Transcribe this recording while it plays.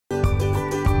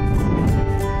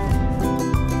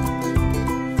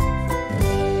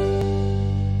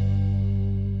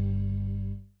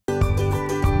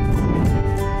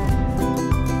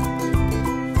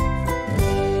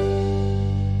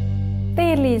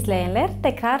izleyenler,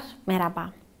 tekrar merhaba.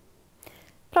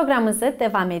 Programımıza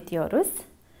devam ediyoruz.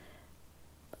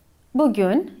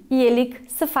 Bugün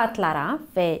iyelik sıfatlara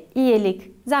ve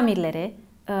iyelik zamirlere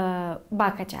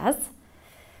bakacağız.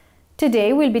 Today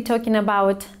we'll be talking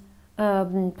about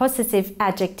possessive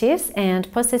adjectives and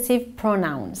possessive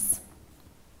pronouns.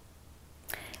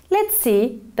 Let's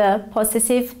see the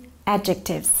possessive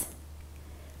adjectives.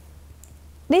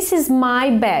 This is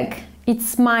my bag.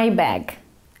 It's my bag.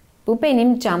 Bu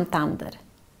benim çantamdır.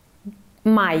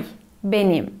 My,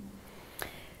 benim.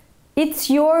 It's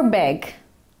your bag.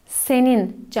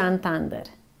 Senin çantandır.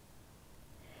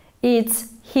 It's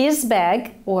his bag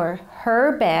or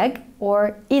her bag or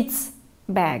its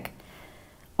bag.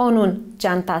 Onun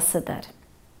çantasıdır.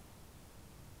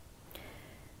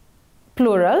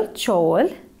 Plural, çoğul.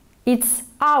 It's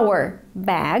our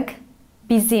bag.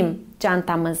 Bizim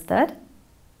çantamızdır.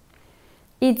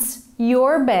 It's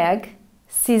your bag.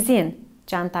 Sizin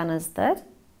çantanızdır.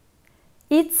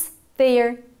 It's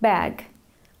their bag.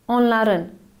 Onların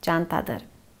çantadır.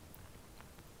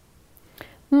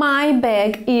 My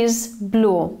bag is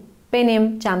blue.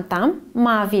 Benim çantam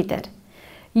mavidir.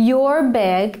 Your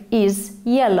bag is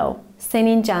yellow.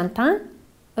 Senin çantan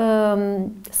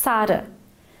sarı.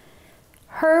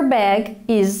 Her bag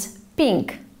is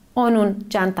pink. Onun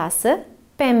çantası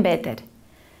pembedir.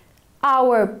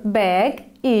 Our bag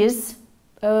is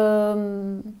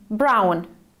brown.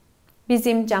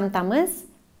 Bizim çantamız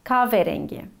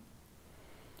kahverengi.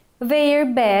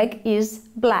 Their bag is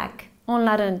black.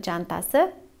 Onların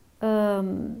çantası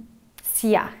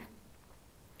siyah.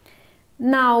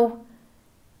 Now,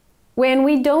 when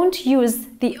we don't use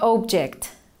the object,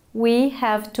 we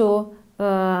have to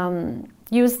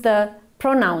use the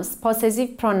pronouns,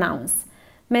 possessive pronouns.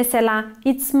 Mesela,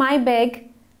 it's my bag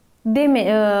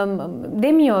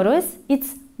demiyoruz.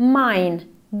 It's mine.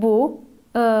 Bu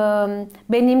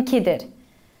benimkidir.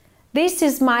 This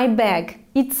is my bag.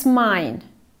 It's mine.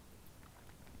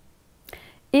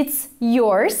 It's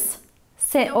yours.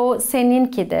 O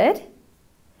seninkidir.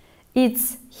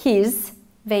 It's his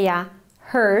veya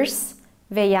hers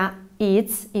veya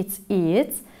its.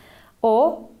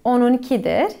 O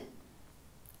onunkidir.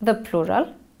 The plural,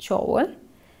 çoğul.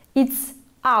 It's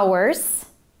ours.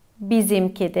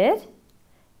 Bizimkidir.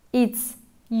 It's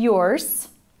yours.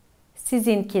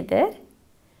 Sizinkidir.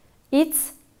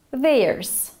 It's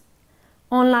theirs.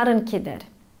 Onlarınkidir.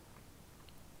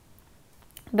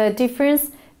 The difference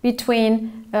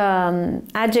between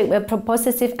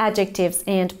possessive adjectives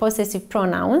and possessive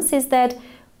pronouns is that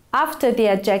after the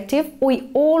adjective we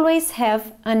always have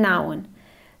a noun.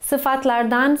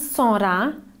 Sıfatlardan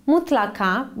sonra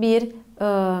mutlaka bir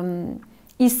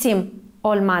isim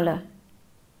olmalı.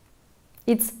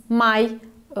 It's my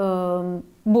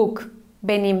book.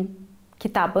 Benim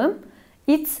kitabım.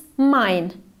 It's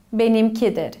mine.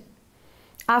 Benimkidir.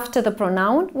 After the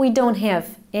pronoun, we don't have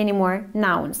any more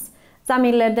nouns.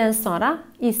 Zamirlerden sonra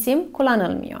isim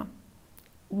kullanılmıyor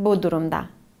bu durumda.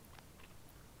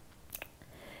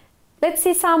 Let's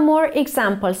see some more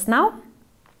examples now.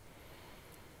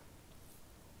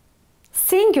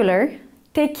 Singular,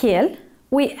 tekil,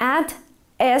 we add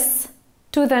s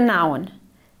to the noun.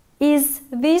 Is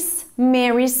this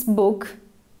Mary's book?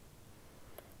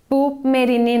 Bu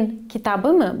Mary'nin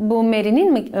kitabı mı? Bu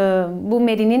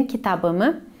Mary'nin kitabı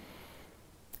mı?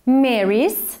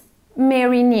 Mary's,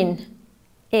 Mary'nin.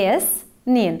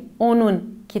 Nin,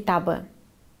 onun kitabı.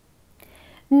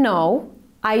 No,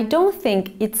 I don't think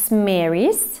it's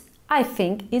Mary's. I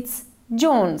think it's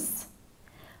John's.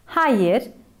 Hayır,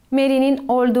 Mary'nin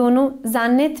olduğunu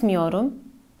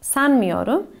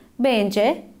sanmıyorum.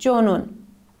 Bence John'un.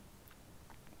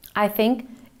 I think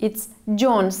it's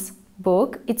John's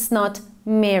book. It's not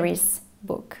Mary's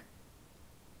book.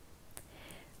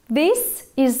 This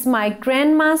is my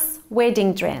grandma's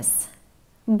wedding dress.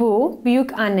 Bu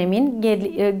büyük annemin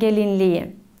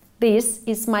gelinliği. This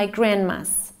is my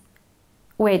grandma's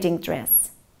wedding dress.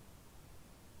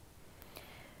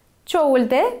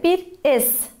 Çoğulda bir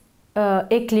s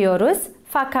ekliyoruz.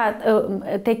 Fakat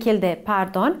tekilde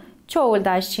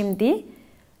çoğulda şimdi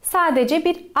sadece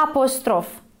bir apostrof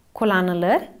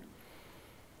kullanılır.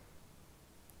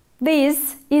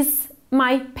 This is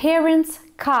my parents'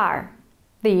 car.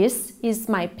 This is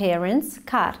my parents'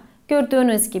 car.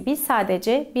 Gördüğünüz gibi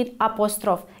sadece bir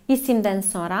apostrof, isimden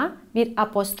sonra bir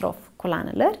apostrof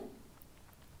kullanılır.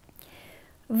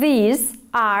 These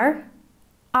are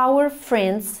our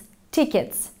friends'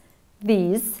 tickets.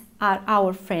 These are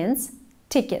our friends'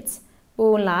 tickets.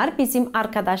 Bunlar bizim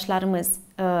arkadaşlarımız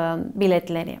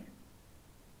biletleri.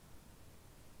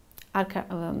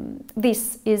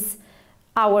 This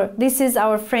is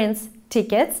our friends'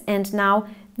 tickets, and now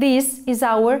This is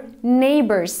our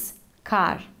neighbor's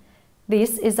car.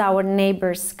 This is our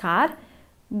neighbor's car.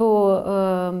 Bu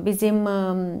bizim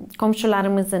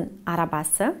komşularımızın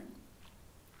arabası.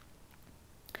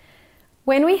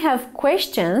 When we have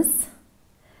questions,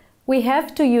 we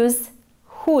have to use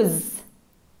whose.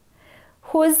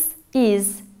 Whose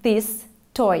is this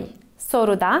toy?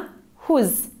 Soruda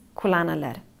whose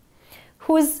kullanılır.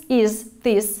 Whose is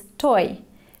this toy?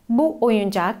 Bu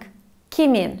oyuncak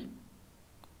kimin?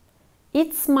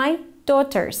 It's my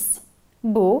daughter's.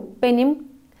 Bu benim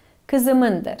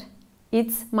kızımındır.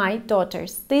 It's my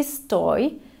daughter's. This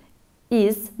toy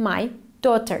is my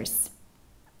daughter's.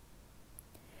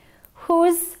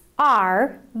 Whose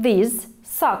are these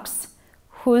socks?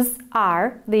 Whose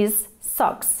are these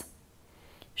socks?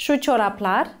 Şu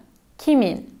çoraplar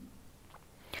kimin?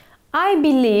 I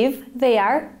believe they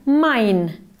are mine.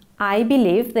 I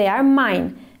believe they are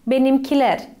mine.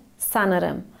 Benimkiler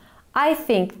sanırım. I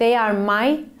think they are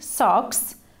my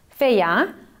socks veya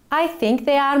I think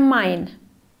they are mine.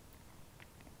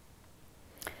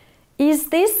 Is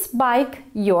this bike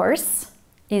yours?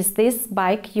 Is this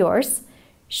bike yours?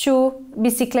 Şu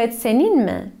bisiklet senin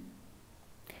mi?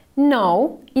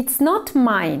 No, it's not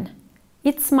mine.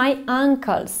 It's my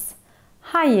uncle's.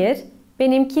 Hayır,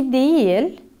 benimki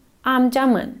değil,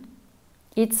 amcamın.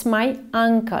 It's my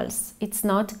uncle's. It's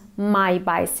not my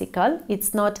bicycle.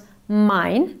 It's not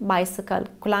mine. Bicycle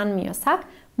kullanmıyorsak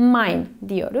mine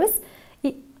diyoruz.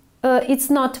 It's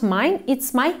not mine.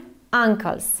 It's my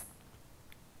uncle's.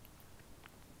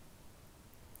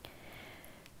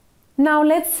 Now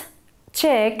let's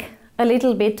check a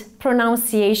little bit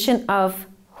pronunciation of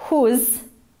whose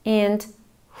and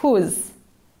whose.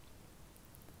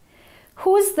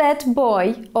 Who's that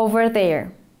boy over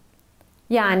there?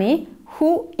 Yani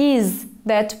who is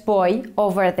that boy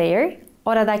over there?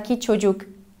 Oradaki çocuk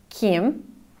kim?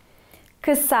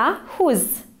 Kısa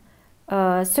whose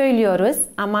söylüyoruz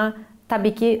ama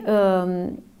tabii ki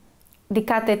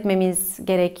dikkat etmemiz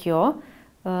gerekiyor.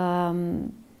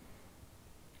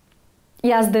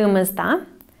 Yazdığımızda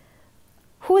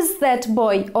who's that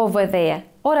boy over there?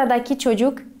 Oradaki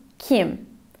çocuk kim?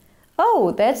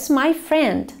 Oh, that's my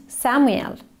friend,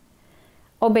 Samuel.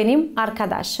 O benim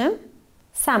arkadaşım,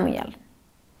 Samuel.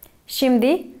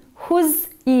 Şimdi, whose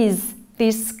is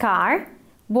this car?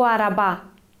 Bu araba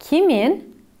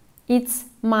kimin? It's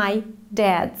my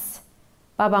dad's.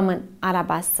 Babamın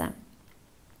arabası.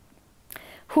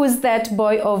 Who's that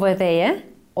boy over there?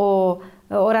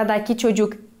 Oradaki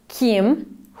çocuk kim?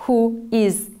 Who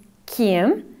is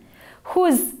kim?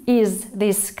 Whose is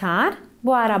this car?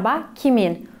 Bu araba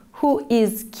kimin? Who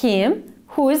is kim?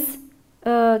 Whose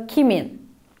kimin?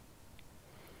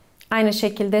 Aynı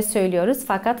şekilde söylüyoruz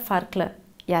fakat farklı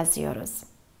yazıyoruz.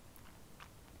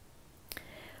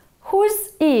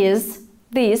 Whose is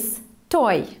this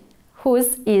toy? Whose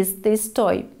is this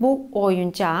toy? Bu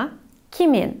oyuncağı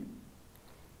kimin?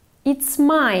 It's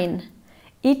mine.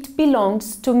 It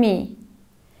belongs to me.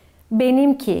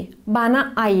 Benimki,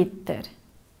 bana aittir.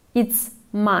 It's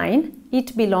mine.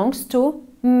 It belongs to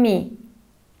me.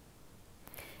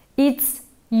 It's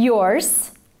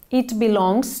yours. It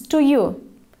belongs to you.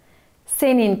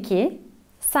 Seninki,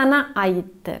 sana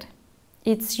aittir.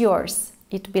 It's yours.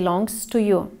 It belongs to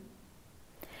you.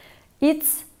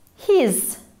 It's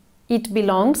his. It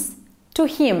belongs to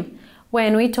him.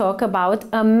 When we talk about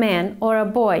a man or a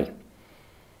boy,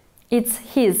 it's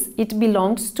his. It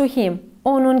belongs to him.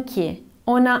 Onunki,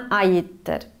 ona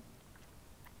aittir.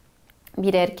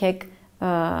 Bir erkek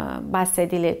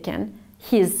bahsedilirken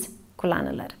his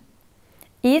kullanılır.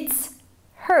 It's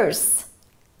hers.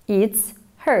 It's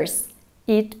hers.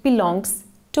 It belongs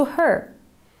to her.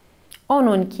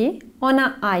 Onunki,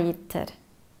 ona aittir.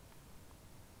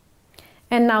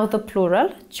 And now the plural,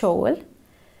 çoğul.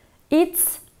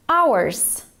 It's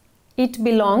ours. It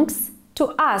belongs to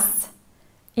us.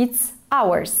 It's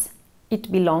ours.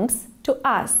 It belongs to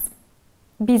us.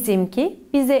 Bizimki,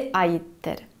 bize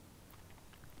aittir.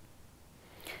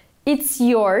 It's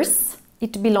yours.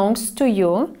 It belongs to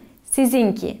you.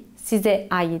 Sizinki, size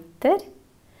aittir.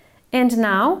 And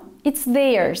now, it's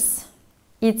theirs.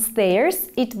 It's theirs.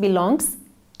 It belongs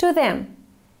to them.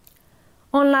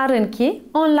 Onlarınki,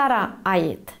 onlara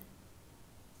ait.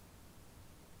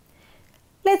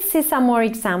 Let's see some more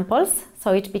examples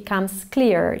so it becomes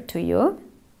clearer to you.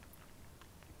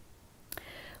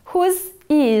 Whose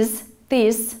is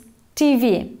this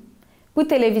TV? Bu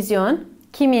televizyon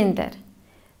kimindir?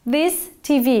 This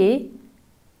TV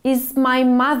is my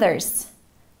mother's.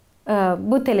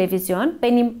 Bu televizyon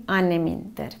benim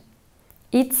annemindir.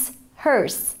 It's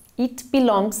hers. It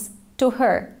belongs to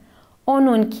her.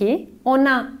 Onunki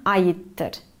ona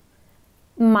aittir.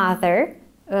 mother,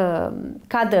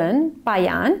 kadın,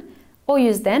 bayan. O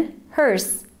yüzden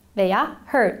hers veya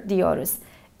her diyoruz.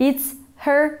 It's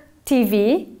her TV,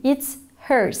 it's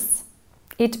hers.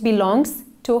 It belongs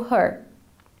to her.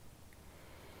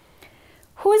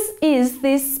 Whose is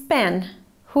this pen?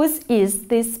 Whose is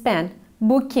this pen?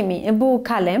 Bu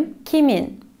kalem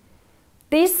kimin?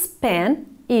 This pen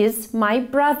is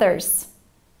my brother's.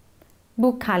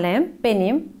 Bu kalem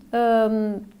benim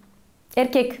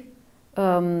erkek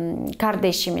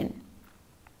kardeşimin.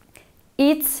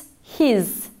 It's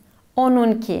his.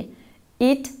 Onunki.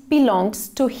 It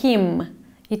belongs to him.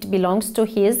 It belongs to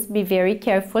his. Be very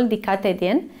careful. Dikkat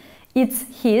edin.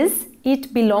 It's his.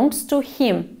 It belongs to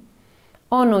him.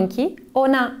 Onunki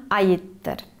ona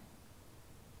aittir.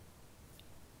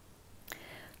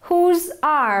 Whose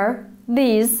are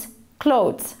these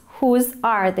clothes? Whose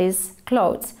are these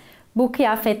clothes? Bu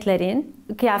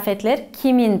kıyafetler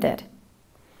kimindir?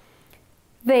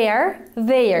 They're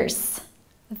theirs.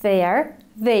 They're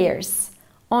theirs.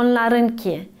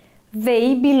 Onlarınki.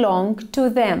 They belong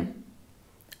to them.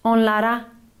 Onlara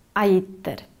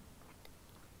aittir.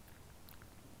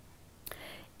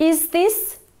 Is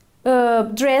this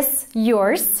dress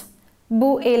yours?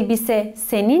 Bu elbise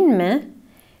senin mi?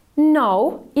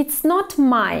 No, it's not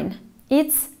mine.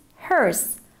 It's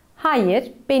hers.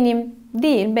 Hayır, benim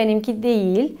değil, benimki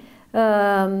değil.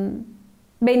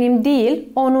 Benim değil,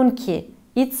 onunki.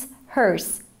 It's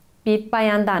hers. Bir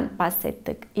bayandan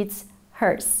bahsettik. It's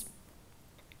hers.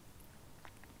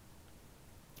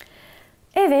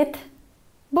 Evet,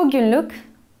 bugünlük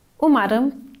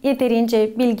umarım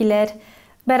yeterince bilgiler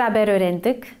beraber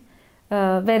öğrendik.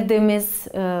 Verdiğimiz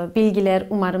bilgiler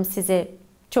umarım size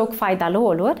çok faydalı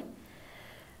olur.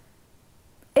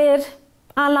 Eğer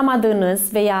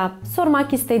anlamadığınız veya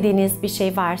sormak istediğiniz bir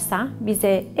şey varsa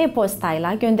bize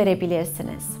e-postayla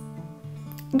gönderebilirsiniz.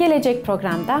 Gelecek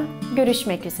programda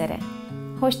görüşmek üzere.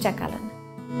 Hoşça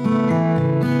kalın.